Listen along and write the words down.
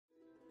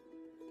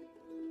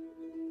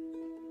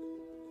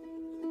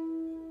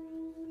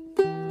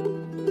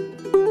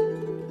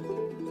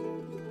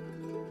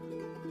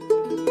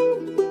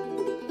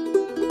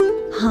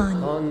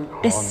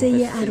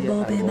قصه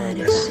ارباب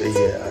معرفت.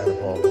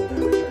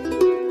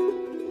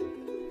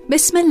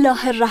 بسم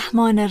الله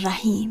الرحمن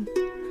الرحیم.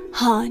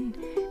 هان،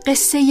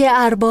 قصه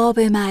ارباب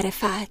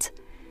معرفت.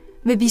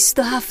 به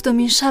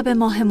 27مین شب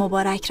ماه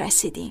مبارک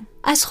رسیدیم.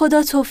 از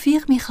خدا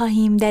توفیق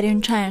می‌خواهیم در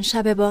این چند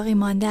شب باقی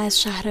مانده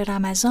از شهر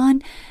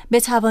رمضان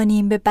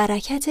بتوانیم به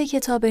برکت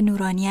کتاب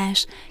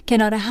نورانیش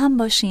کنار هم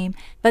باشیم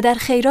و در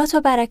خیرات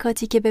و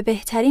برکاتی که به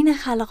بهترین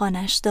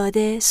خلقانش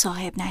داده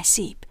صاحب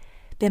نصیب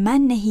به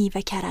منه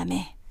و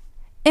کرمه.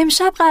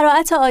 امشب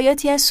قرائت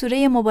آیاتی از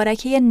سوره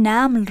مبارکه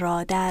نمل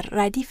را در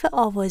ردیف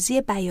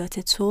آوازی بیات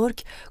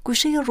ترک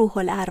گوشه روح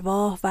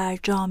الارواح و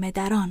جام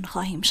دران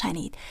خواهیم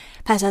شنید.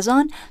 پس از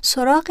آن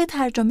سراغ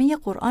ترجمه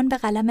قرآن به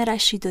قلم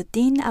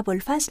رشیدالدین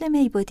ابوالفضل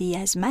میبودی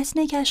از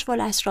متن کشف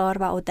الاسرار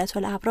و عدت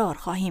الابرار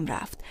خواهیم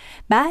رفت.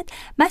 بعد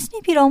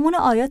متنی پیرامون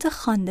آیات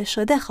خوانده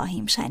شده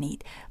خواهیم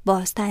شنید.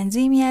 باز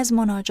تنظیمی از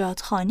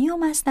مناجات خوانی و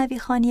مثنوی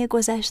خوانی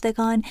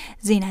گذشتگان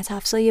زینت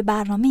افزای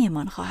برنامه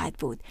من خواهد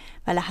بود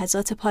و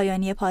لحظات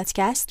پایانی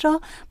پادکست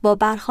را با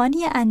برخوانی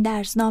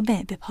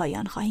اندرزنامه به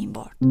پایان خواهیم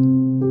برد.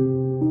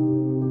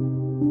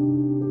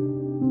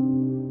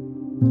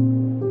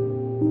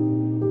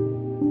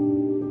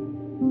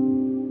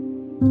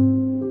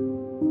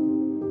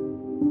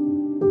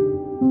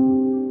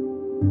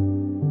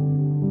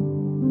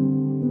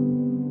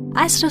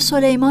 عصر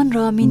سلیمان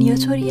را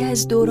مینیاتوری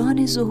از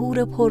دوران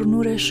ظهور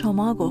پرنور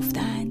شما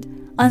گفتند.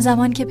 آن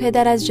زمان که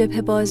پدر از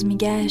جبهه باز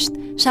میگشت،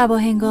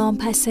 شباهنگام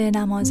پس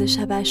نماز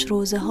شبش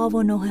روزه ها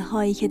و نوحه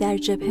هایی که در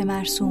جبهه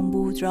مرسوم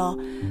بود را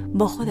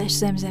با خودش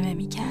زمزمه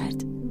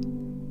میکرد.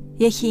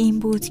 یکی این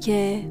بود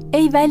که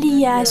ای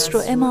ولی عصر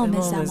و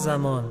امام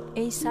زمان،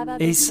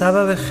 ای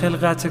سبب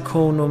خلقت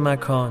کون و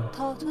مکان،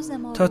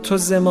 تا تو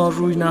ز ما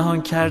روی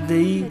نهان کرده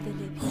ای،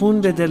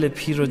 خون به دل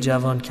پیر و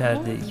جوان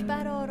کرده ای.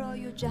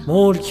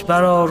 ملک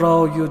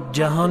برآرای و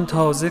جهان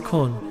تازه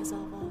کن،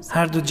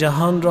 هر دو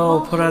جهان را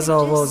پر از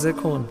آوازه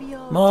کن.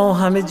 ما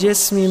همه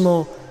جسمیم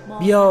و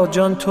بیا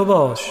جان تو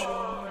باش،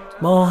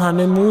 ما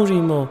همه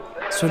موریم و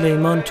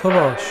سلیمان تو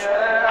باش.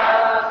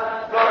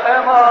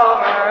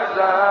 امام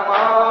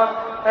زمان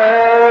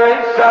ای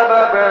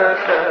سبب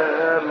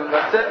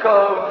خلقت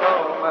کون و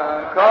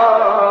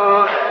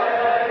مکان.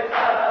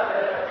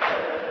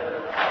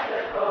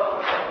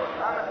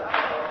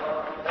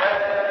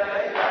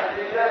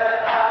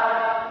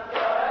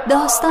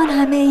 داستان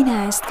همه این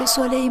است که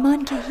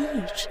سلیمان که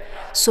هیچ،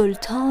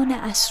 سلطان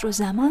عصر و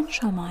زمان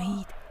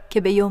شمایید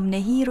که به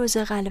یمنهی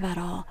رزق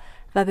الورا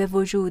و به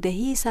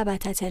وجودهی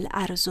ثبتت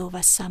الارض و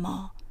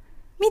السما.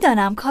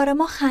 میدانم کار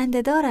ما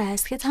خنده‌دار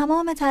است که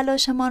تمام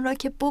تلاشمان را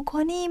که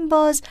بکنیم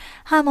باز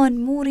همان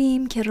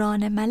موریم که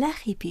ران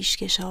ملخی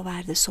پیشکش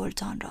آورده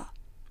سلطان را.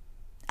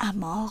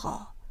 اما آقا،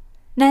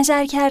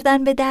 نظر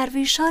کردن به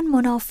درویشان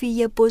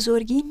منافی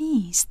بزرگی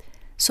نیست.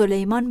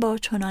 سلیمان با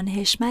چنان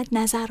حشمت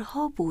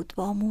نظرها بود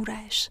با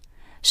مورش.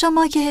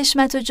 شما که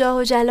حشمت و جاه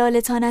و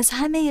جلالتان از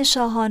همه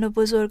شاهان و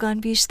بزرگان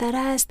بیشتر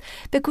است،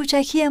 به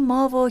کوچکی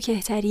ما و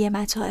کهتری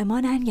متاع ما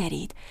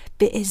ننگرید،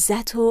 به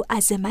عزت و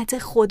عظمت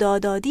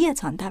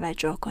خدادادیتان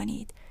توجه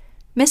کنید.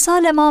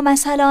 مثال ما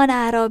مثلا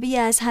اعرابی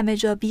از همه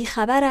جا بی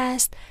خبر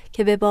است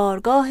که به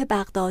بارگاه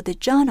بغداد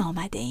جان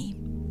آمده ایم.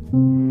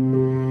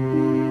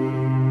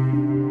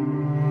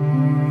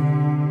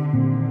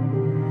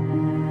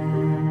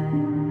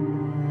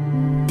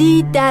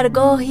 دید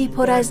درگاهی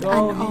پر از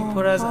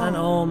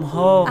انعام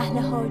ها،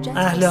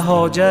 اهل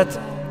حاجت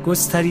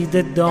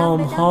گستریده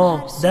دام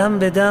ها. دم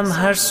به دم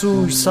هر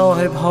سوی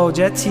صاحب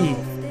حاجتی،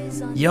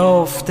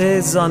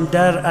 یافته زان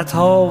در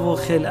عطا و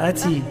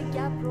خلعتی.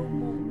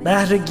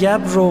 بحر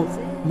گبر و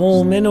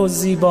مومن و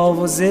زیبا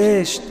و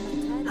زشت،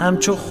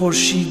 همچو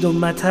خورشید و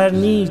مطر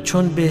نی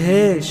چون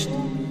بهشت.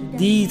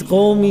 دید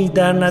قومی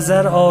در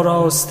نظر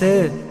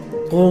آراسته،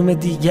 قوم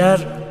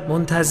دیگر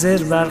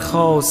منتظر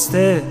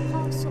برخاسته.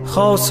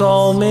 خاص و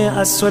عامه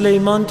از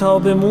سلیمان تا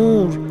به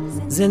مور،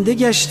 زنده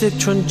گشته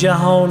چون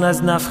جهان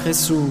از نفخ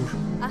صور.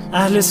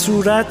 اهل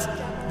صورت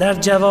در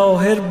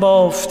جواهر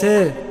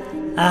بافته،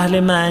 اهل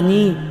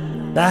معنی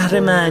بحر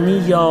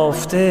معنی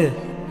یافته.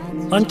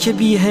 آن که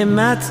بی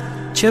همت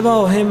چه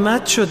با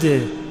همت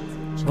شده،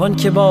 وان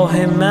که با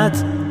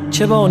همت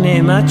چه با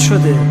نعمت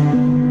شده.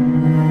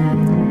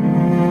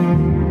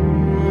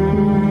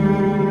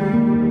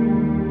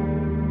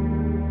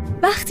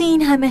 وقتی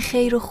این همه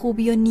خیر و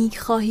خوبی و نیک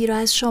خواهی را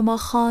از شما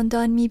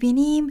خاندان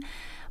می‌بینیم،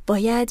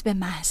 باید به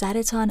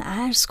محضرتان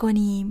عرض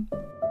کنیم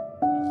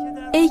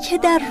ای که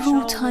در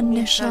روتان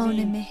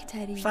نشان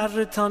مهتری،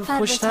 فرتان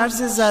خوشتر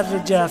ز زر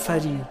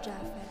جعفری.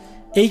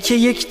 ای که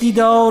یک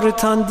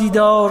دیدارتان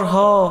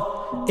دیدارها،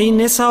 ای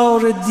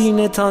نثار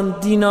دینتان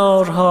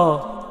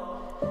دینارها.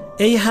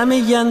 ای همه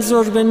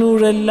ینظر به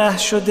نور الله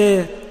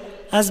شده،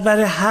 از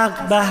بر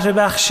حق بهر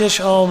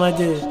بخشش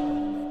آمده.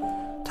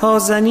 تا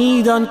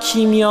زنید آن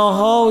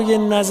کیمیاهای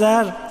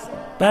نظر،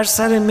 بر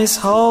سر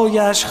مسهای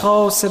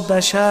اشخاص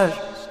بشر.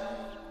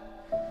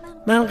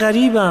 من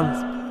غریبم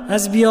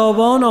از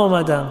بیابان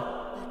آمدم،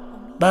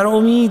 بر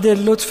امید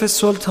لطف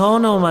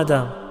سلطان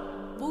آمدم.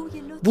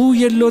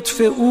 بوی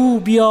لطف او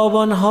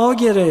بیابانها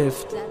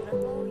گرفت،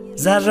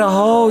 ذره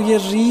های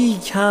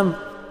ریگ هم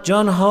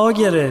جانها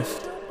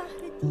گرفت.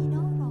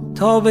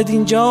 تا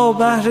بدینجا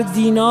بهر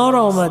دینار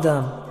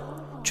آمدم،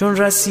 چون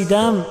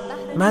رسیدم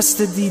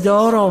مست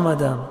دیدار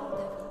آمدم.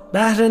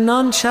 بهر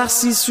نان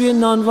شخصی سوی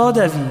نانوا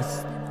دوید،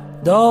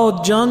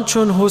 داد جان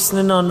چون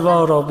حسن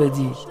نانوا را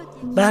بدید.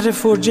 بهر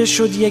فرجه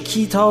شد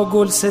یکی تا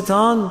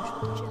گلستان،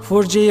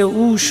 فرجه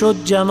او شد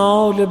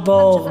جمال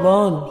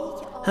باغبان.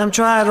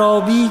 همچو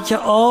اربابی که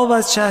آب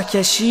از چه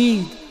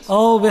کشید،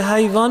 آب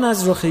حیوان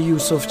از رخ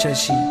یوسف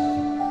چشید.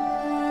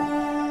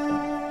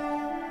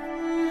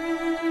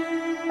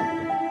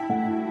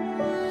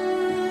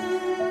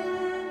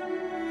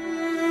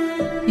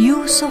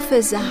 یوسف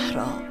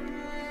زهرا،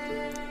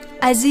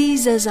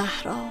 عزیز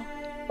زهرا،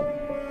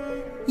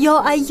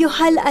 یا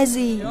ایها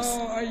العزیز،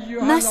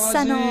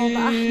 مسنا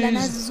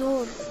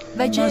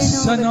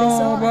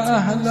و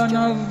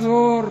اهلنا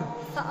الضر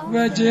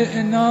و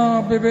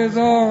جئنا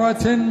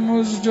ببضاعة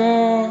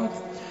مزجاة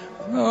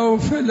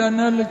واوف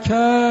لنا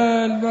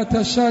الكيل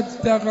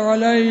وتصدق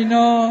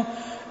علينا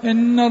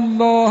ان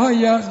الله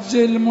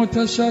يجزي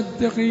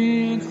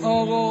المتصدقين.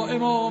 آقا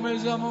امام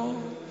زمان،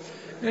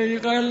 ای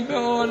قلب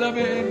عالم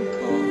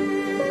انکار.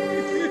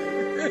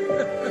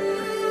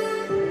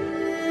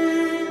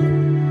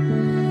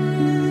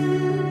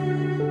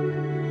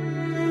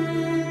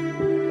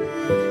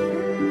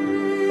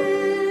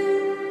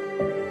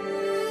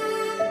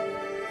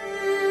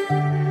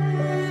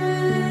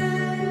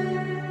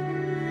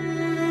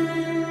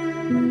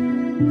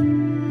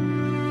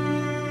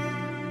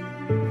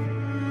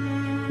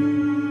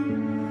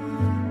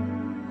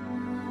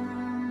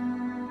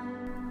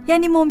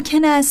 یعنی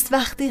ممکن است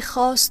وقتی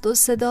خواست و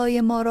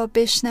صدای ما را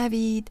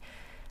بشنوید،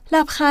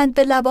 لبخند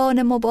به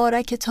لبان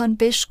مبارکتان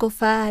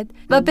بشکفد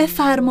و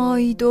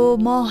بفرمایید و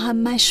ما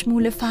هم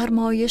مشمول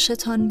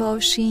فرمایشتان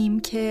باشیم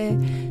که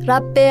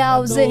رب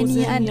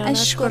اوزعنی ان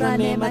اشکر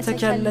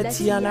نعمتک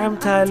التی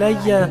انعمت علی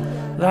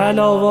و علی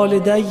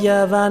والدی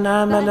و ان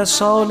اعمل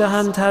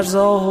صالحا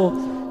ترضاه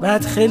و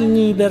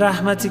ادخلنی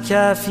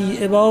برحمتک فی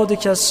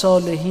عبادک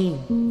الصالحین.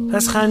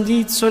 پس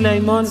خندید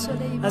سلیمان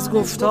از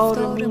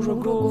گفتار نور و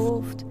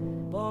گفت: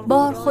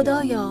 بار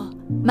خدایا،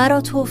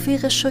 مرا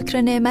توفیق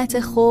شکر نعمت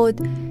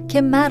خود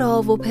که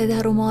مرا و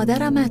پدر و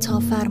مادرم عطا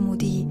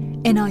فرمودی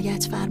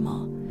عنایت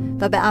فرما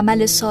و به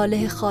عمل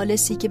صالح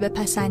خالصی که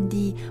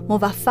بپسندی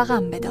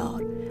موفقم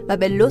بدار و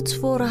به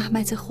لطف و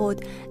رحمت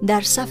خود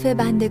در صف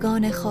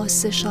بندگان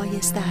خاص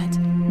شایستت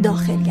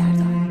داخل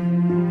گردان.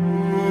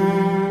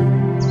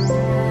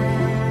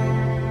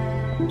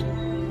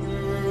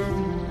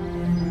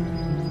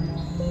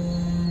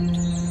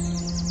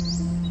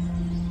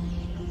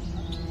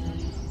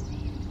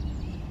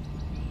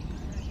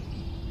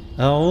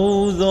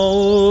 اعوذ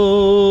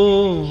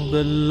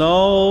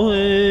بالله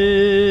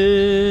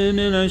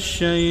من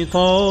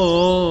الشیطان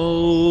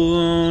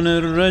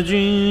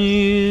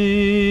الرجیم.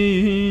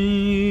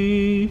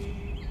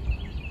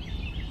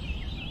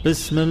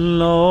 بسم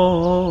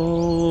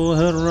الله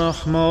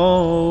الرحمن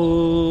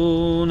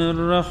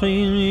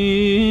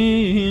الرحیم.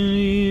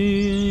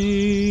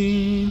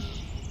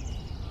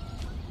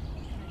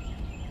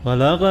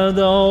 ولقد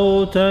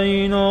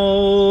آتینا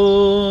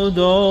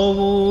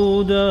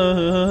داود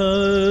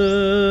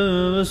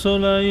و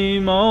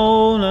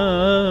سلیمان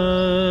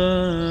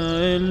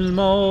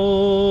علما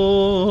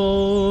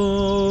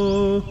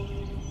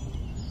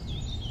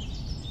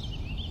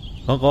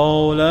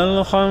فقال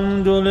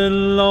الحمد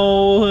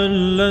لله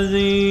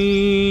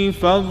الذي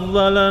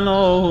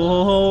فضلنا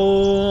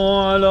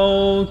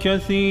على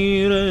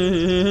كثير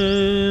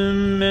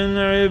من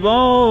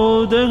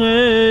عباده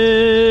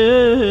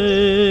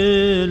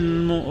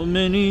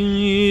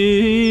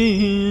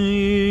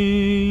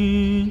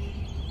المؤمنين.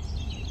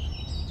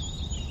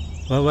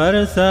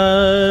 وورث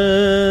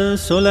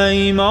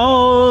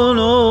سليمان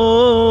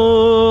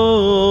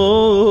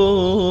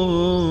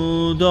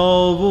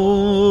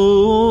داود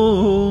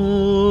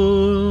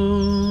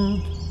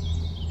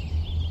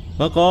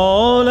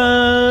فقال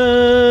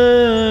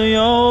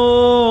يا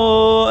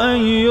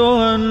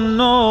أيها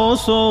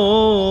الناس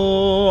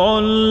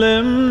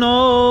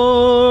علمنا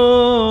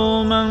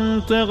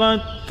منطق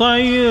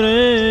الطير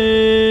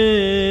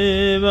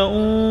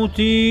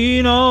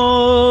وأوتينا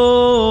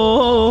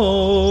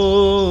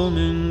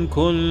من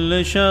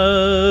كل شيء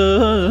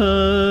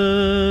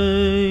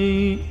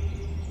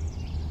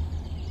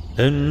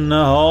إن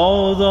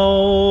هذا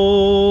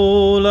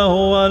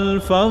لهو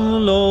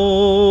الفضل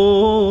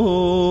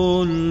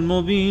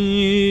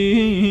المبين.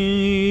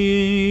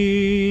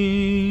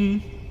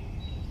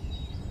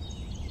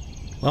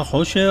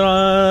 وحشر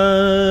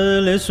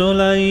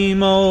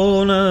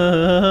لسليمان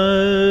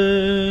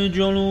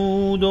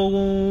جنوده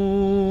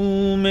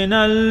من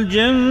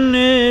الجن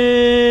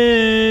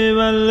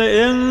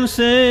والإنس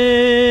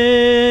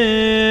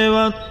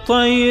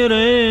والطير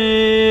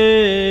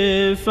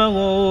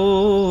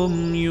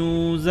فهم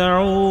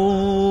يوزعون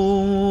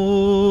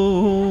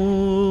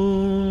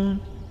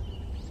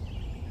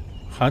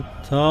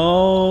حتى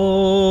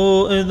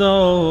إذا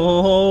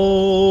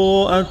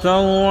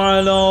أتوا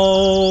على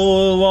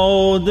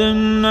واد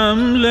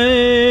النمل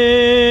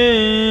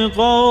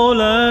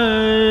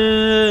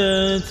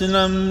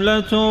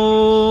نملة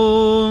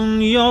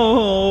یا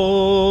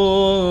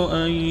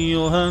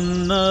ایها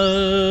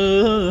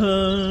النمل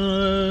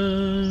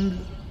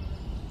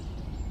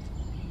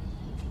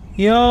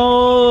یا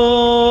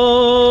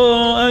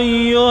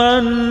ایها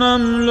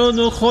النمل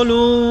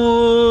ادخلوا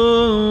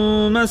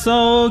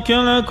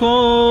مساکنکم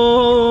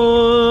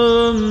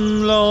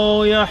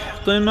لا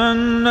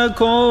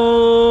يحطمنكم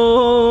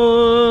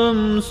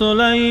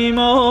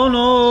سلیمان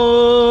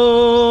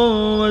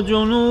و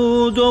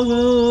جنوده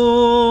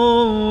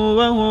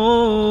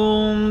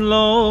وهم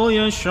لا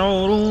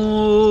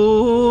يشعرون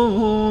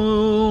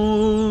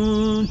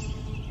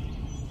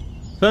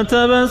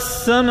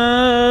فتبسم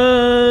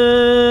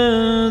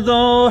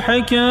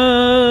ضاحكا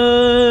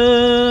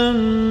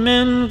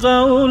من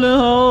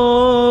قولها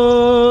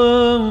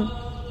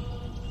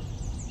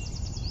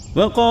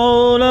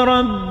وقال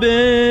رب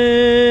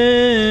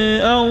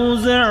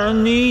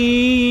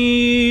أوزعني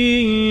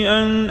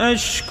أن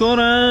أشكر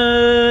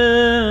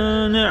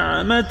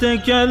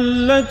نعمتك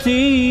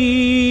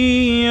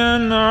التي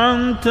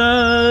أنعمت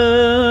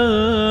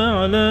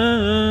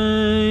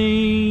علي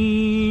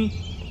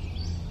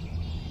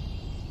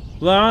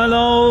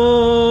وعلى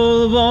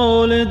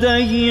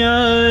والدي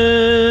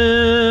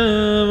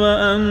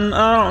وأن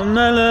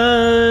أعمل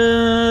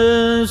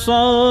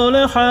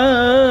صالحا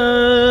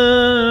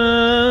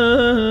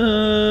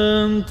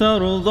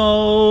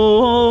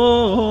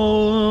ترضاه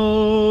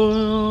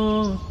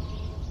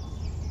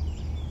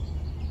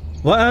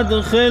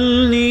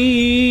وأدخلني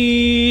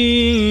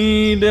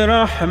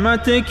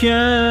برحمتك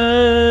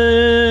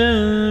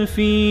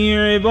في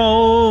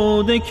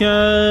عبادك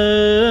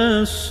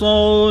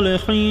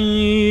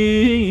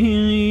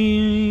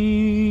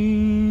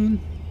الصالحين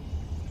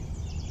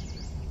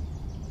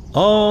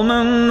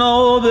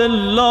آمنا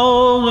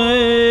بالله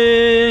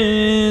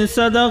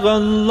صدق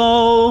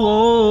الله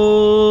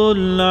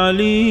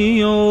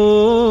العلی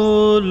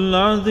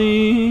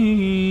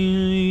العظیم.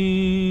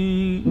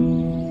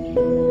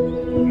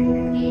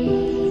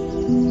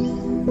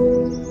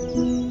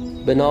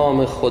 به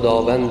نام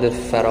خداوند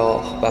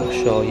فراخ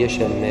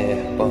بخشایش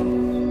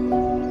مهربان.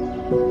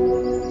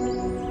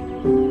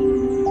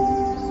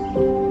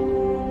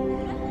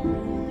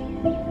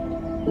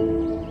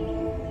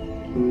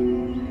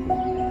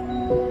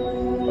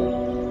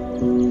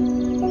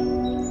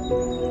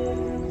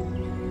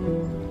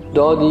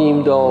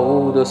 دادیم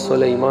داوود و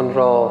سلیمان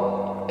را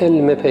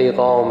علم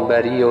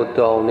پیغامبری و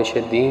دانش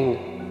دین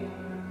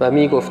و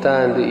می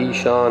گفتند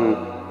ایشان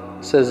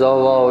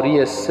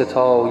سزاواری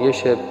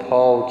ستایش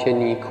پاک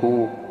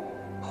نیکو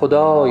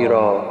خدای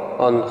را،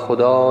 آن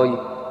خدای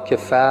که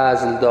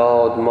فضل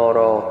داد ما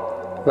را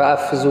و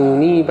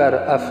افزونی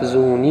بر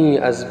افزونی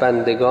از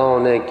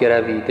بندگان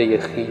گرویده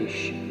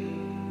خیش.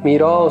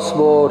 میراث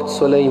برد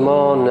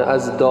سلیمان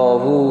از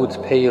داوود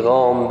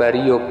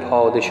پیغامبری و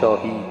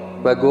پادشاهی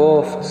و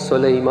گفت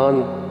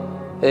سلیمان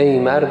ای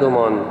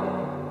مردمان،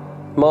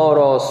 ما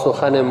را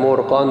سخن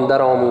مرغان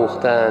در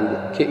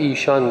آموختند که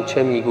ایشان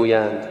چه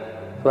میگویند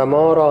و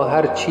ما را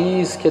هر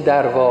چیز که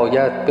در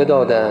وایت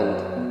بدادند.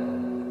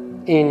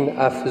 این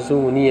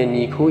افزونی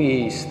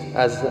نیکویی است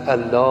از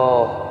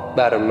الله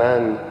بر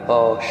من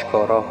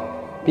آشکارا.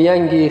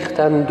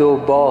 بیانگیختند و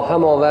با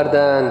هم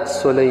آوردند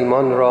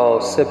سلیمان را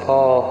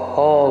سپاه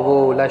ها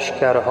و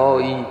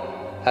لشکرهایی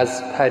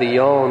از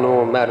پریان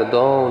و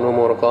مردان و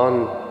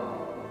مرغان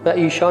و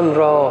ایشان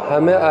را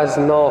همه از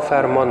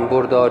نافرمان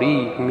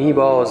برداری می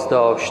باز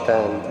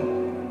داشتند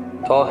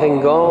تا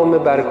هنگام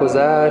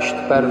برگذشت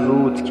بر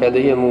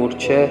رودکده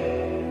مورچه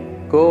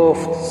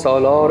گفت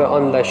سالار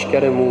آن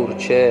لشکر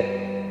مورچه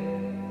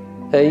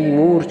ای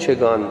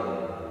مورچگان،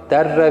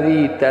 در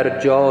روید در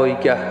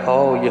جایگه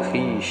های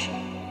خیش،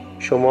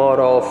 شما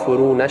را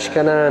فرو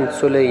نشکنند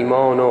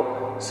سلیمان و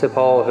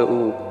سپاه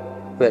او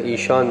و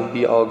ایشان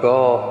بی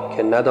آگاه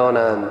که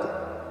ندانند.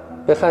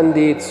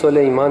 بخندید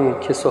سلیمان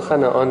که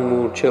سخن آن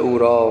مورچه او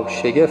را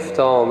شگفت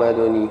آمد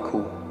و نیکو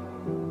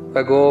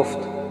و گفت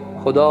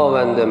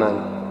خداوند من،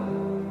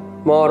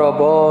 ما را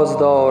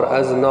بازدار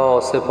از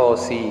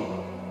ناسپاسی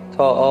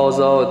تا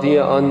آزادی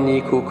آن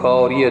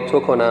نیکوکاری تو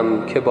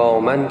کنم که با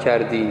من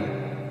کردی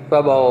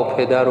و با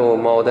پدر و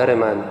مادر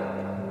من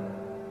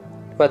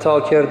و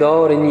تا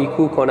کردار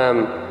نیکو کنم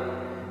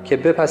که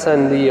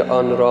بپسندی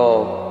آن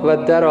را و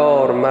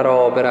درآر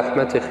مرا به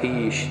رحمت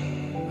خیش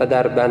و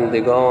در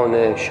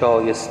بندگان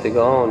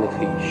شایستگان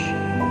خیش.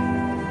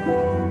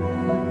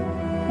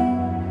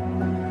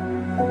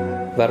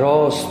 و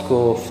راست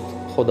گفت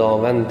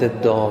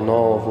خداوند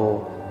دانا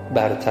و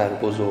برتر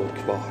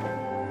بزرگوار.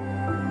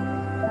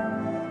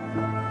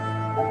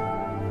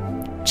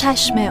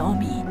 چشم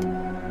امید.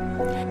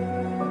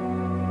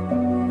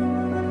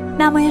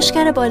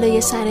 نمایشگر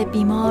بالای سر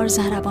بیمار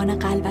ضربان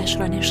قلبش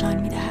را نشان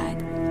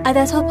می‌دهد.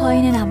 عددها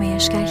پایین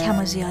نمایشگر کم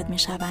و زیاد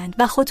می‌شوند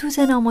و خطوط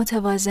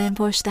نامتوازن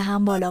پشت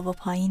هم بالا و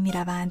پایین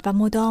می‌روند و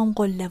مدام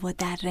قله و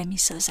دره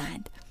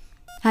می‌سازند.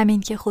 همین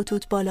که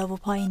خطوط بالا و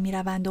پایین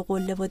می‌روند و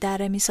قله و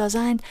دره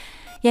می‌سازند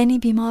یعنی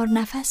بیمار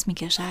نفس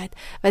می‌کشد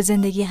و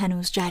زندگی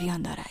هنوز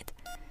جریان دارد.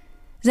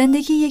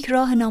 زندگی یک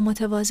راه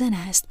نامتوازن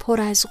است،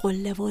 پر از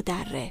قله و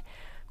دره.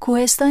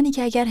 کوهستانی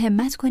که اگر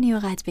همت کنی و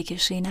قد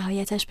بکشی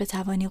نهایتش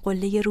بتوانی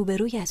قله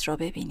روبرویت را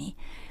ببینی.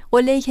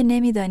 قله‌ای که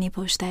نمیدانی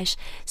پشتش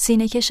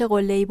سینه‌کش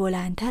قله‌ای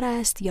بلندتر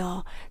است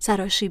یا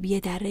سراشیبی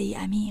دره‌ای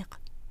عمیق.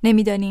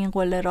 نمیدانی این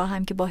قله را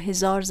هم که با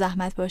 1000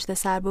 زحمت پشت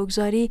سر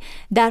بگذاری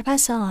در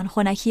پس آن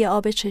خنکی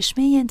آب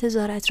چشمه‌ای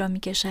انتظارت را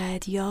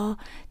میکشد یا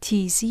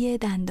تیزی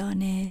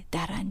دندان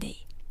درنده‌ای.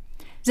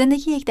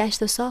 زندگی یک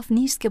دشت صاف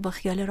نیست که با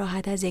خیال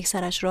راحت از یک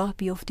سرش راه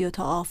بیفتی و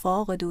تا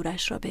آفاق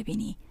دورش را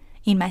ببینی.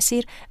 این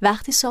مسیر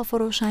وقتی صاف و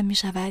روشن می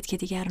شود که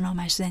دیگر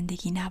نامش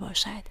زندگی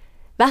نباشد.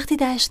 وقتی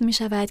دشت می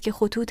شود که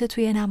خطوط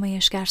توی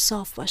نمایشگر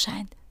صاف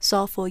باشند،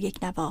 صاف و یک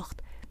نواخت،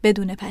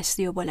 بدون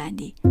پستی و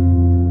بلندی.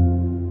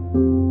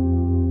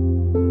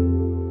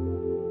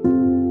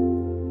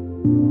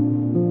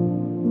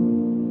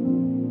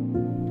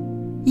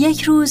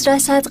 یک روز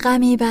رسد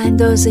غمی به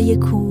اندازه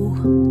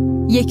کوه،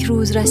 یک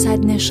روز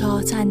رسد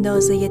نشاط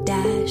اندازه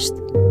دشت.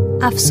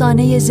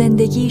 افسانه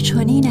زندگی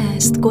چنین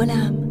است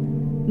گلم،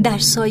 در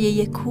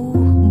سایه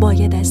کوه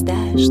باید از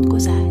دشت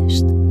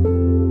گذشت.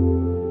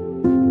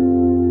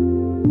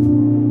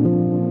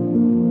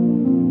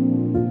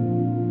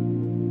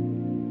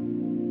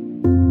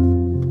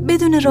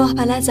 بدون راه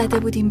بلد زده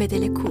بودیم به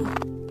دل کوه.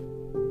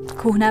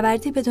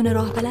 کوهنوردی بدون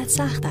راه بلد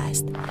سخت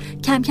است.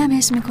 کم کم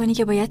حس می‌کنی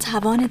که باید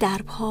توان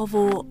درپا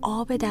و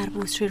آب در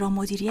بطری را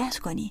مدیریت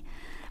کنی.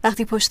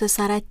 وقتی پشت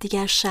سرت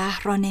دیگر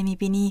شهر را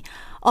نمی‌بینی،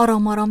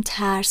 آرام آرام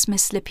ترس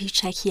مثل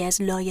پیچکی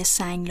از لای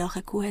سنگلاخ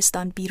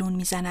کوهستان بیرون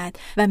می‌زند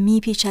و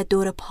می‌پیچد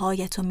دور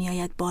پایت و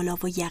می‌آید بالا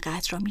و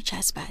یقت را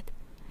می‌چسبد.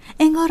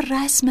 انگار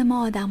رسم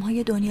ما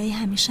آدم‌های دنیای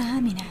همیشه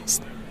همین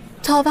است.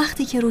 تا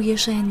وقتی که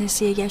رویش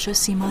هندسی گش و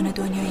سیمان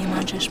دنیای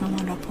من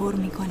چشممان را پر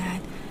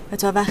می‌کند و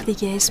تا وقتی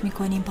که حس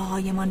می‌کنیم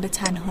پاهایمان به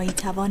تنهایی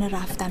توان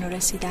رفتن و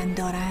رسیدن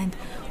دارند،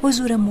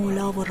 حضور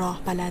مولا و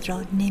راه بلد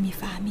را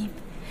نمی‌فهمیم.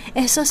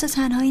 احساس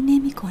تنهایی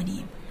نمی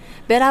کنیم.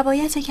 به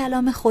روایت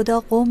کلام خدا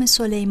قوم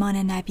سلیمان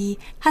نبی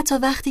حتی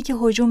وقتی که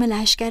هجوم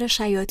لشکر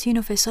شیاطین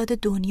و فساد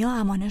دنیا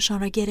امانشان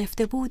را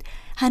گرفته بود،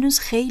 هنوز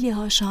خیلی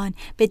هاشان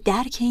به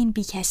درک این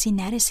بیکسی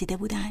نرسیده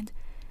بودند،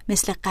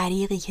 مثل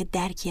غریقی که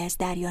درکی از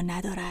دریا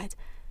ندارد،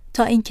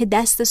 تا اینکه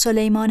دست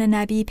سلیمان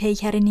نبی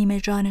پیکر نیمه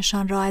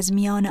جانشان را از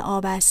میان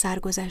آب از سر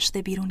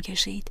گذشته بیرون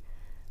کشید.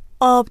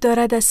 آب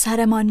دارد از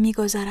سرمان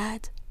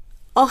می‌گذرد.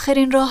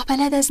 آخرین راه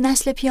بلد از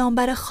نسل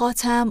پیامبر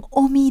خاتم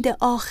امید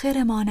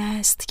آخرمان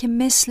است که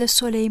مثل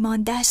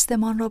سلیمان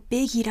دستمان را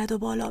بگیرد و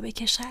بالا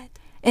بکشد.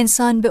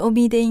 انسان به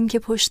امید این که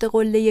پشت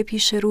قله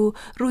پیش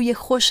روی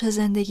خوش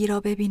زندگی را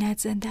ببیند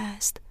زنده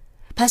است.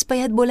 پس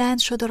باید بلند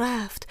شد و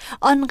رفت،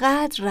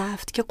 آنقدر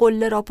رفت که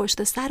قله را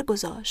پشت سر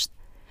گذاشت.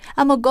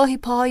 اما گاهی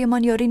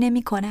پاهایمان یاری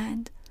نمی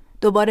کنند.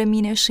 دوباره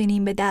می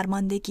نشینیم به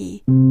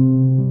درماندگی.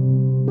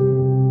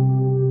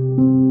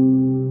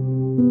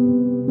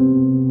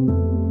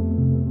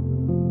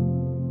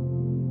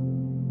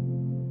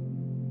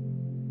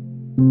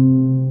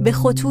 به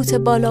خطوط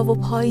بالا و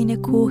پایین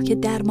کوه که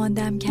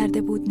درماندم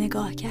کرده بود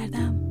نگاه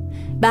کردم.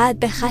 بعد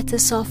به خط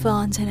صاف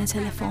آنتن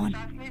تلفن،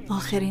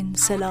 آخرین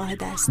سلاح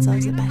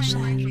دستساز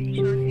بشر.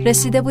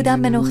 رسیده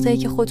بودم به نقطه‌ای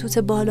که خطوط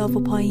بالا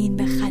و پایین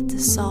به خط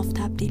صاف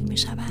تبدیل می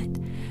شوند.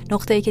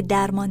 نقطه‌ای که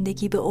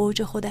درماندگی به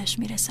اوج خودش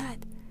می رسد.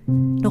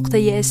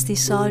 نقطه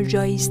استیصال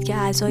جایی است که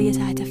اعضای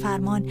تحت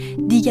فرمان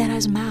دیگر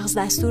از مغز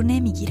دستور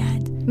نمی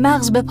گیرند.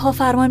 مغز به پا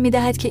فرمان می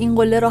دهد که این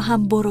قله را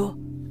هم برو،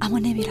 اما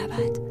نمی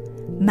رود.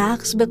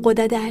 مغز به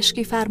غدد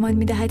اشکی فرمان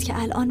می دهد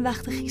که الان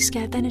وقت خیس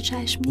کردن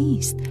چشم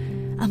نیست،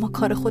 اما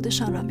کار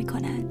خودشان را می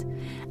کنند.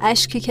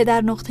 اشکی که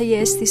در نقطه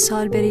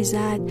استیصال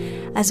بریزد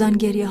از آن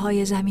گریه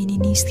های زمینی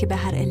نیست که به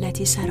هر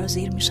علتی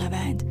سرازیر می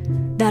شوند.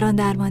 در آن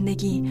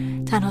درماندگی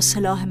تنها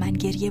سلاح من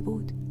گریه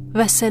بود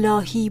و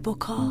سلاحی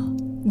بکا.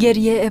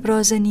 گریه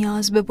ابراز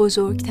نیاز به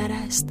بزرگتر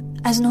است.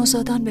 از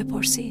نوزادان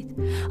بپرسید،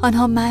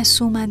 آنها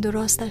معصومند و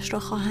راستش را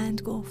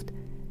خواهند گفت.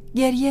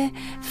 گریه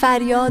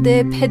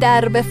فریاد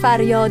پدر به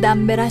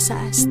فریادم برس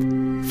است،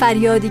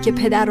 فریادی که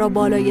پدر را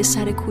بالای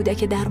سر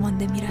کودک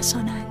درمانده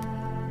میرساند.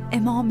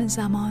 امام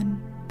زمان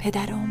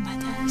پدر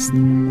امت است.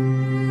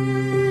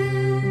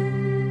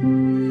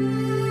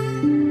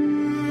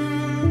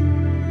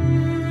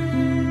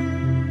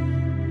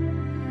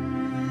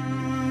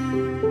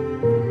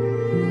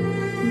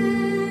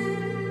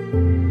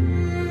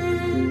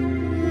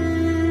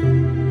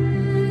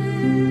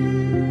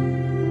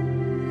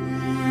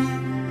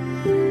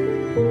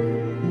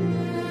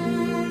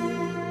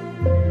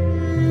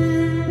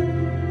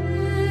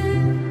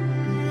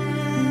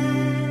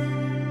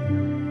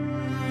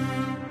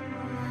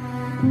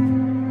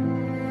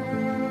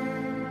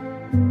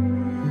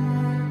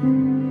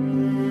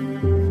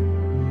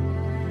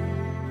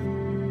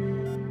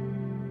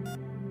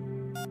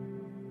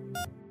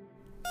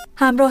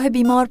 همراه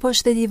بیمار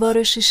پشت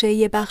دیوار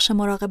شیشه‌ای بخش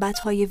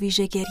مراقبت‌های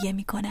ویژه گریه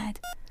می‌کند.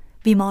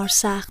 بیمار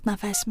سخت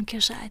نفس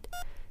می‌کشد.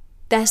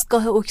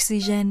 دستگاه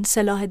اکسیژن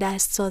سلاح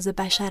دستساز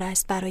بشر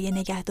است برای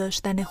نگه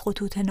داشتن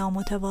خطوط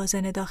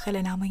نامتوازن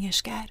داخل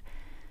نمایشگر.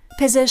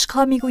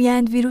 پزشک‌ها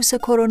می‌گویند ویروس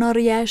کرونا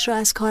ریه‌اش را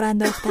از کار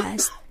انداخته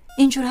است.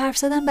 اینجور حرف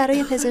زدن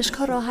برای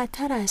پزشک‌ها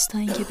راحت‌تر است تا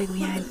اینکه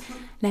بگویند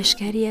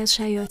لشکری از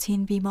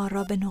شیاطین بیمار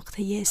را به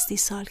نقطه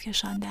استیصال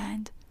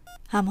کشاندند.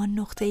 همان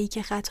نقطه‌ای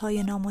که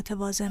خطای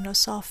نامتوازن را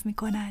صاف می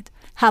کند،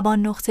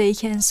 همان نقطه‌ای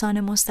که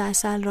انسان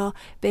مستعسل را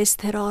به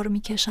اضطرار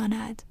می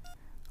کشاند.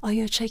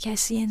 آیا چه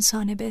کسی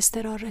انسان به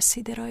اضطرار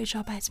رسیده را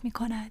اجابت می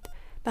کند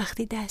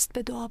وقتی دست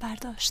به دعا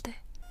برداشته؟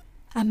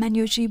 امن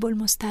یجیب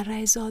المضطر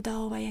اذا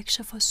دعا و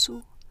یکشف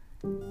السوء.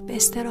 به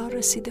اضطرار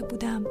رسیده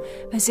بودم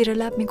و زیر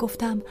لب می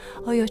گفتم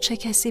آیا چه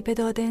کسی به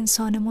داد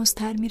انسان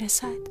مضطر می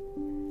رسد؟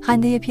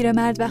 خنده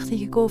پیرمرد وقتی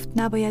که گفت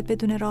نباید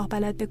بدون راه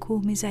بلد به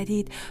کوه می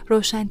زدید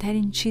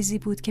روشن‌ترین چیزی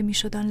بود که می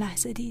شد آن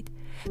لحظه دید.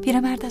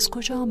 پیرمرد از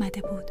کجا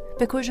آمده بود؟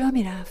 به کجا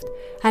می رفت؟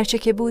 هرچه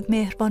که بود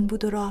مهربان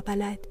بود و راه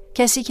بلد،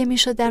 کسی که می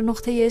شد در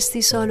نقطه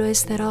استیصال و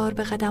اضطرار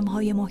به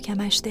قدم‌های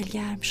محکمش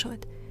دلگرم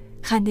شد.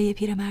 خنده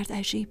پیرمرد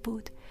عجیب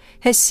بود،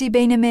 حسی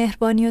بین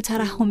مهربانی و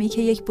ترحمی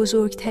که یک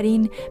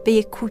بزرگترین به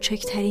یک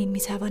کوچکترین می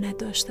تواند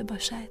داشته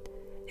باشد.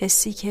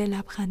 حسی که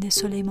لبخند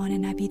سلیمان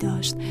نبی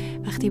داشت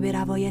وقتی به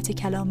روایت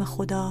کلام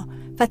خدا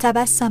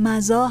فتبسم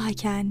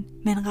ضاحکا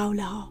من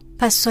قولها.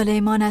 پس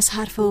سلیمان از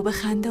حرف او به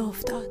خنده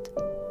افتاد.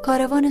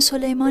 کاروان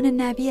سلیمان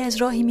نبی از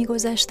راهی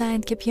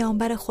می‌گذشتند که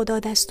پیامبر خدا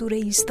دستور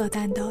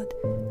ایستادن داد.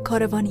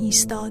 کاروان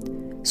ایستاد.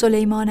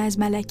 سلیمان از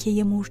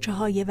ملکه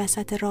مورچه‌های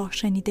وسط راه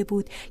شنیده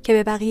بود که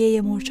به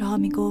بقیه مورچه‌ها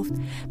می‌گفت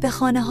به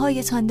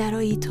خانه‌هایتان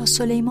درآیید تا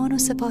سلیمان و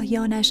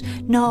سپاهیانش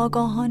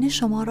ناآگاهانه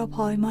شما را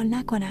پایمال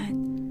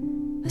نکنند.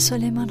 و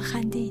سلیمان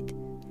خندید.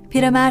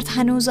 پیرمرد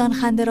هنوز آن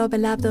خنده را به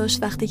لب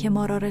داشت وقتی که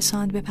ما را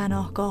رساند به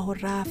پناهگاه و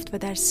رفت و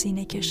در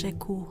سینه کش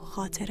کوه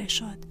خاطره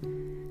شد.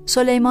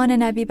 سلیمان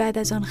نبی بعد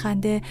از آن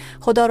خنده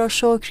خدا را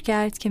شکر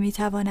کرد که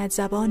میتواند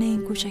زبان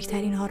این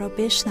کوچکترین ها را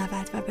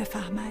بشنود و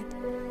بفهمد.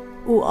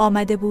 او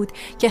آمده بود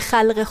که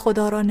خلق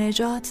خدا را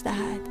نجات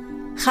دهد،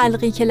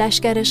 خلقی که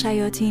لشکر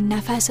شیاطین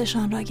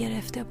نفسشان را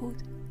گرفته بود.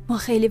 ما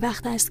خیلی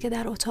وقت است که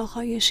در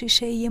اتاقهای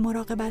شیشه‌ای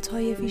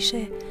مراقبت‌های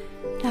ویژه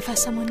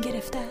نفسمان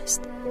گرفته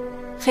است.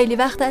 خیلی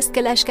وقت است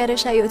که لشکر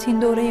شیاطین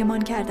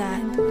دوره‌مان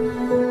کردند.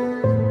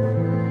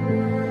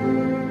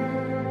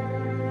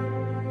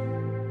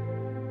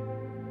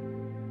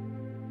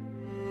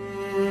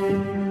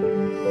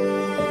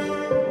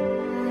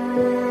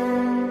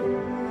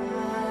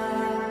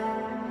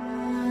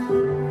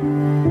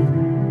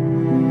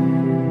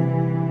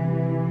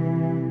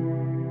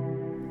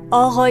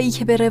 آقایی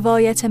که به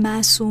روایت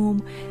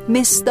معصوم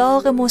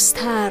مصداق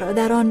مستر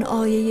در آن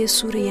آیه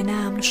سوره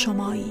نمل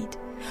شمایید.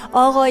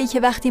 آقایی که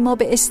وقتی ما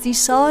به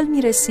استیصال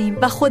میرسیم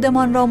و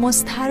خودمان را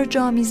مستر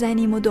جا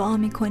میزنیم و دعا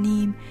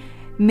میکنیم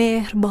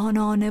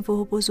مهربانانه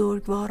و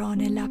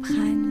بزرگوارانه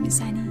لبخند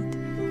میزنید،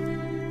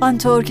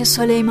 آنطور که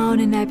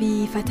سلیمان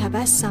نبی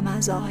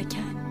فتبسم ضاحکا.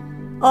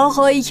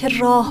 آقایی که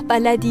راه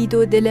بلدید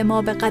و دل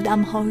ما به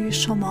قدمهای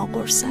شما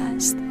قرص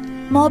است.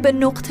 ما به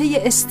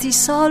نقطه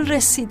استیصال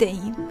رسیده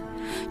ایم،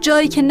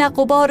 جایی که نه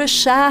غبار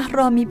شهر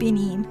را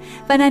میبینیم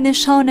و نه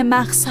نشان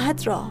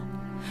مقصد را،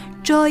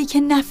 جایی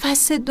که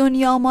نفس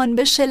دنیامان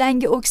به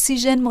شلنگ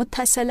اکسیژن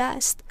متصل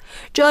است،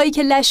 جایی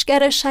که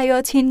لشکر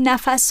شیاطین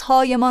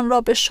نفسهایمان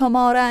را به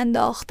شمار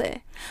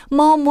انداخته.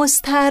 ما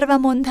مضطر و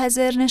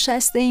منتظر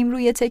نشسته ایم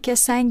روی تکه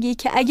سنگی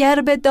که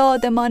اگر به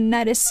دادمان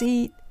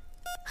نرسید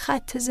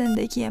خط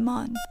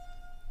زندگیمان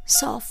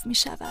صاف می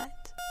شود.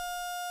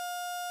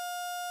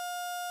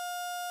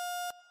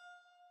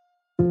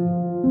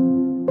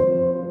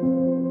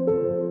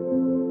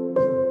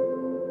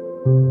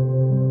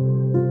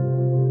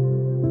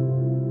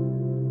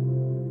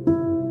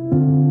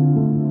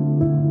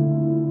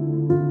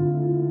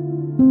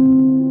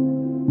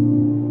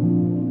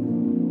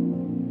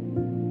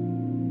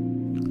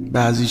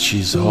 بعضی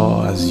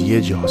چیزها از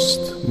یه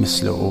جاست،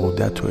 مثل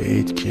عودت و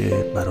عید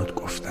که برات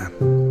گفتم.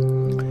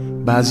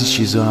 بعضی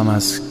چیزها هم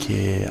هست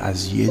که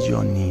از یه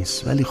جا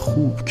نیست ولی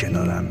خوب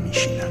کنارم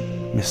میشینن،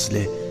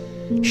 مثل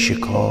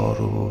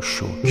شکار و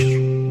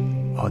شکر.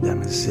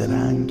 آدم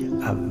زرنگ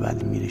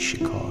اول میره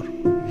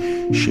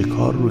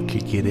شکار رو که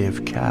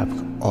گرفت کبک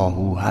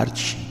آهو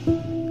هرچی،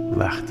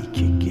 وقتی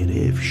که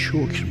گرفت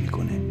شکر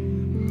میکنه.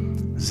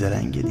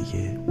 زرنگ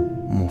دیگه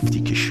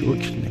مفتی که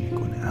شکر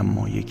نمیکنه،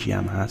 اما یکی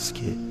هم هست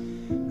که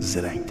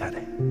زرنگ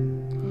تره.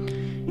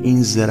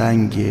 این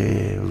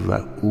زرنگه و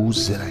او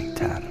زرنگ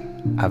تر.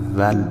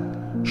 اول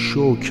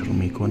شکر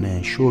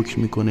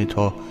میکنه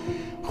تا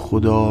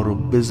خدا رو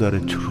بذاره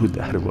تو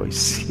در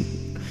وایسی.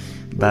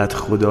 بعد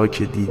خدا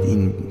که دید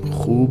این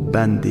خوب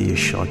بنده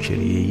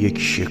شاکریه، یک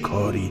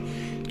شکاری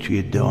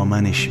توی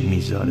دامنش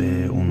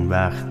میذاره، اون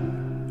وقت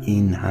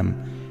این هم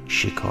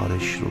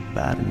شکارش رو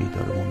بر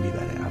میداره و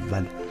میبره.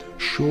 اول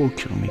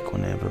شکر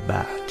میکنه و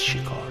بعد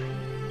شکار.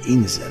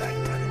 این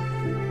زرنگ تره.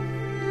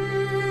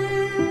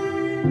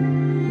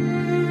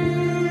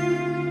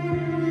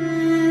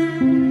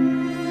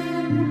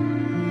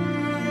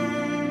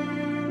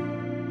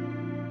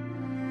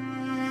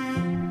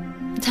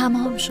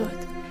 تمام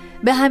شد.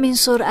 به همین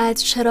سرعت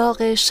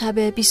چراغ شب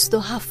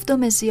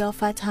 27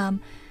 ضیافت هم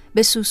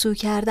به سوسو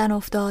کردن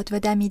افتاد و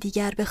دمی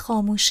دیگر به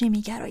خاموشی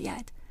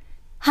می‌گراید.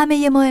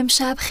 همه ما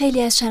امشب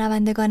خیلی از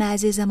شنوندگان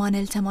عزیزمان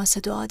التماس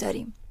دعا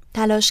داریم.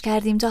 تلاش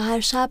کردیم تا هر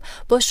شب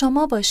با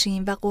شما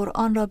باشیم و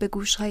قرآن را به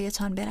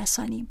گوشهایتان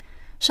برسانیم.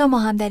 شما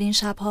هم در این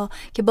شبها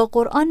که با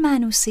قرآن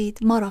مانوسید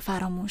ما را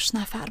فراموش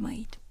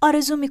نفرمایید.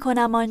 آرزو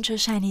می‌کنم آنچه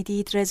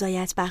شنیدید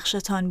رضایت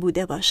بخشتان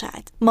بوده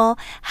باشد. ما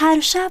هر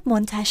شب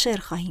منتشر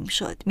خواهیم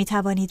شد. می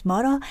توانید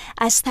ما را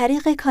از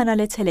طریق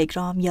کانال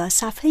تلگرام یا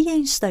صفحه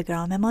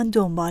اینستاگراممان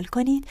دنبال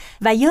کنید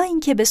و یا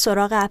اینکه به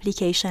سراغ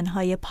اپلیکیشن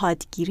های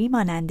پادگیری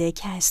مانند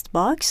کست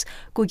باکس،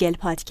 گوگل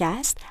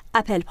پادکست،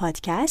 اپل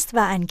پادکست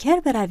و انکر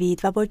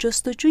بروید و با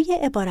جستجوی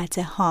عبارت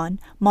هان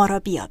ما را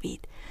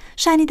بیابید.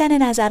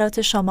 شنیدن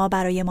نظرات شما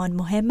برایمان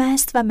مهم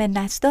است و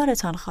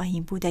منتدارتان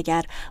خواهیم بود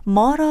اگر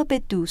ما را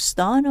به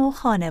دوستان و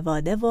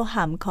خانواده و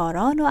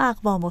همکاران و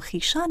اقوام و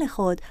خویشان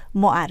خود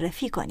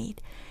معرفی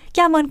کنید.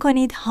 گمان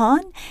کنید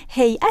هان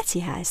هیئتی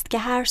هست که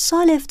هر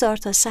سال افطار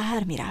تا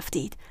سحر می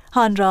رفتید.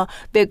 هان را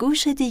به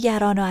گوش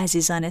دیگران و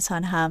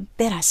عزیزانتان هم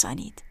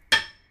برسانید.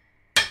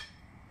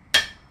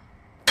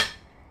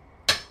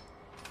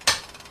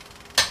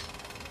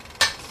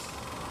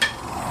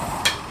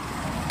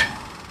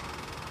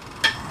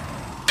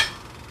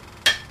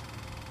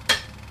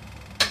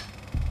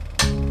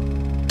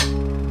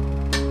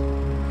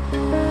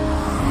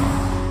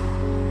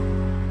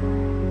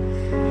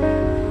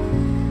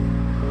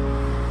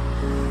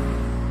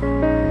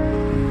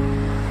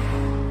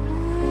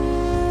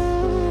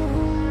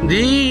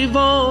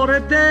 دیوار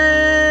ده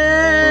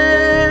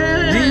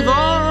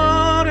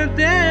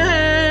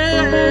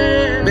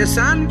به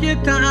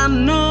سنگ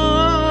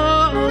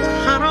تعنات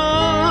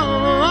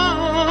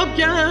خراب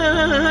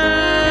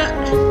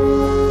کرد.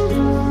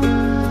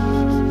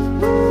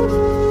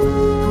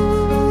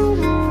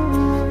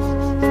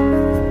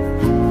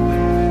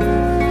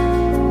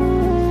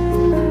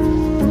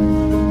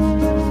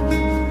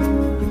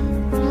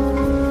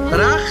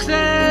 رخت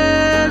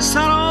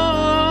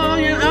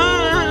سرای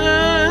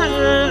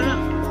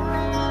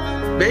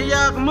به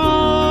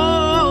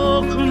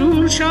یغما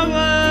کنون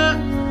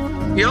شود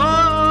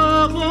یا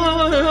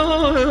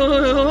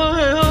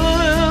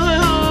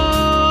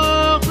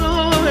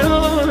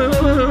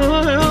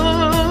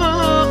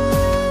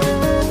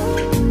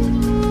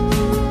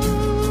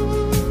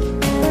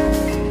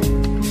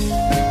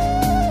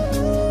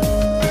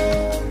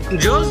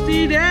جز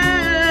دیده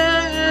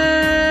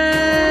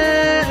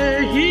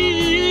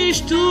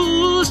هیچ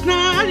دوست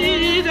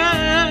ندیده،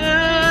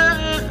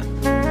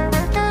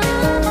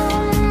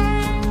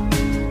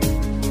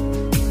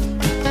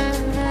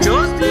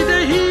 جز دیده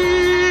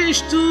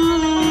هیچ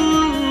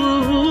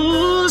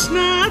دوست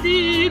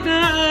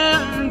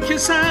ندیدم که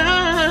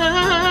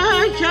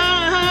سعی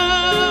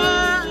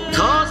کرد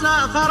تا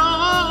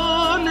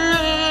زعفران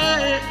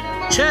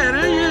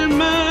چهره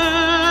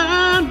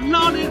من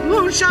لاله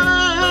گون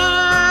شود.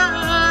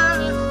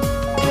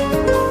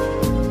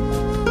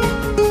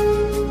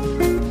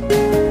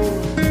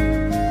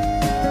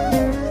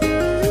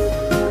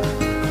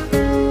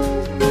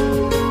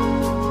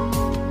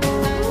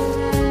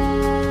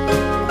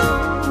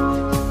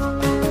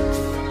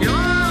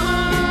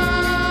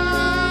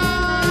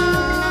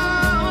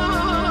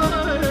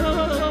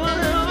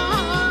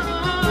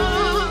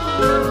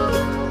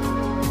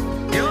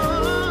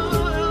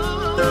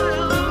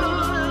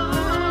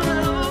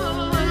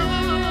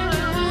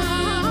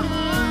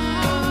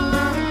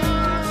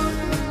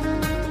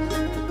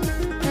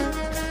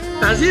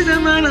 عزیز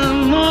من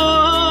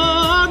اما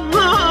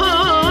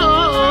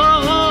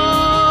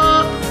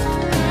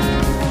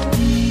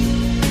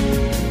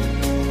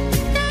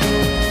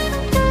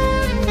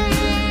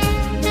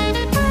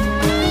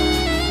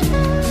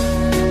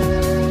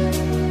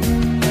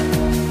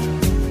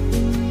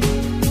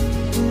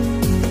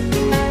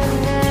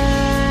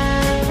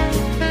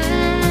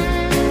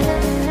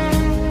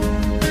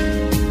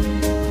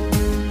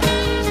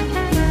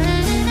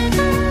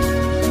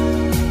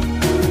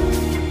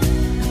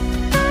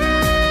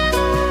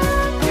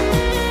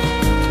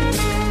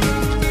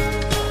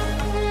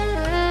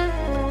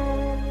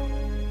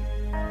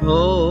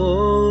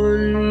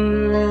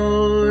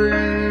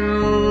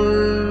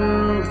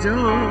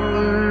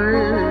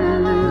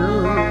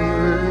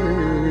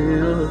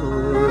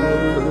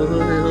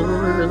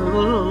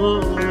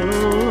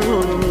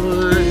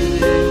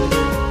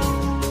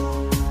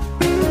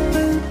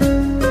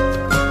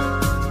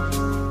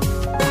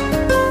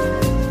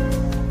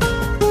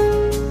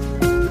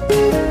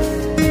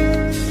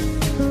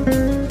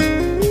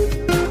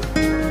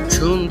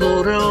چون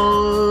دور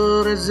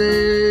آرز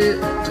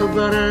تو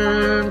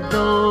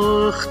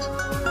برانداخت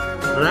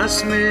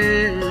رسم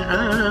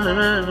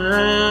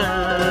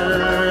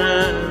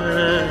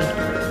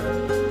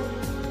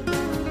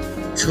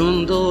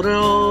چون دور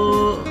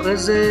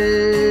آرز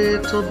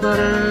تو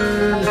برانداخت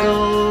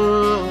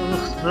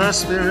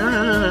رسم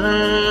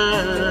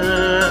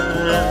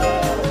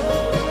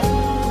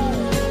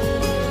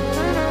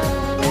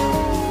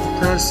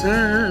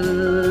ترسم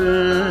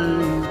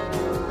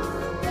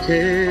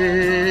که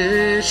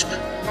عشق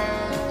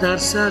در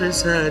سر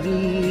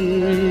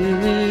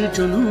سعدی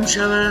جنون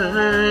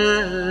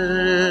شود.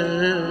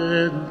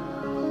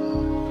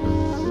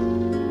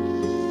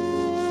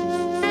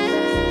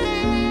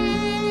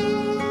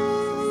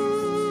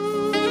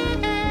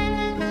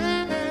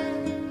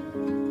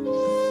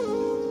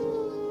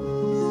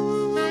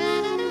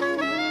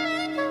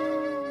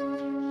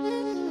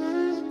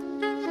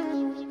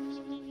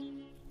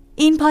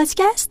 این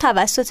پادکست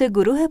توسط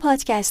گروه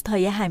پادکست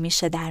های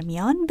همیشه در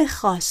میان به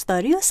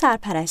خواستاری و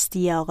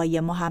سرپرستی آقای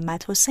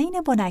محمد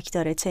حسین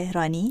بنکدار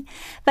تهرانی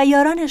و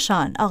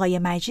یارانشان آقای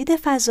مجید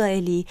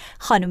فضائلی،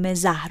 خانم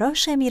زهرا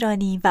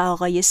شمیرانی و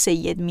آقای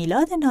سید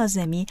میلاد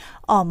ناظمی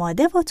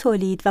آماده و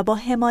تولید و با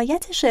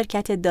حمایت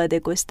شرکت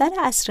داده‌گستر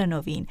عصر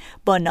نوین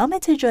با نام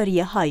تجاری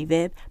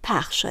هایوب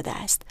پخش شده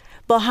است.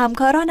 با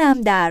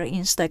همکارانم در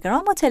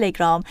اینستاگرام و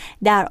تلگرام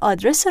در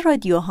آدرس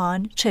رادیو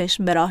هان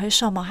چشم به راه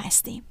شما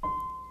هستیم.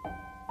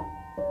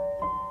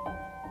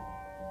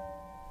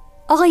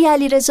 آقای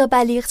علیرضا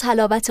بلیغ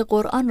تلاوت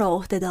قرآن را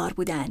عهده‌دار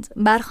بودند.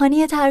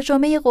 برخوانی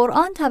ترجمه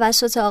قرآن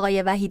توسط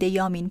آقای وحید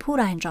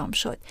یامینپور انجام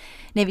شد.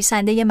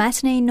 نویسنده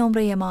متن این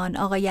نمره‌مان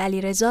آقای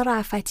علیرضا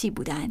رأفتی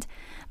بودند.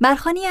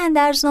 برخوانی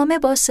اندرزنامه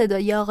با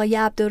صدای آقای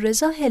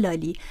عبدالرضا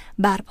هلالی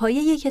بر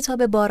پایه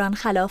کتاب باران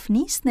خلاف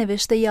نیست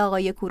نوشته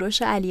آقای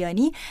کوروش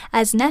علیانی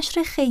از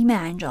نشر خیمه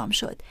انجام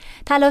شد.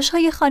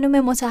 تلاش‌های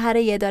خانم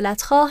مطهره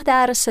عدالتخواه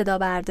در صدا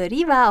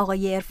برداری و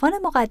آقای عرفان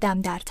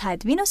مقدم در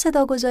تدوین و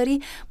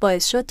صداگذاری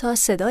باعث شد تا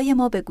صدای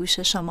ما به گوش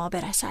شما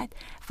برسد.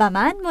 و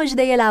من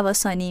مژده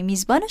لواسانی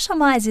میزبان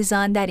شما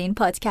عزیزان در این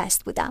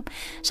پادکست بودم.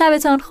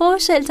 شبتان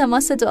خوش،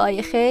 التماس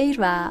دعای خیر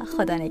و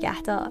خدا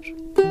نگهدار.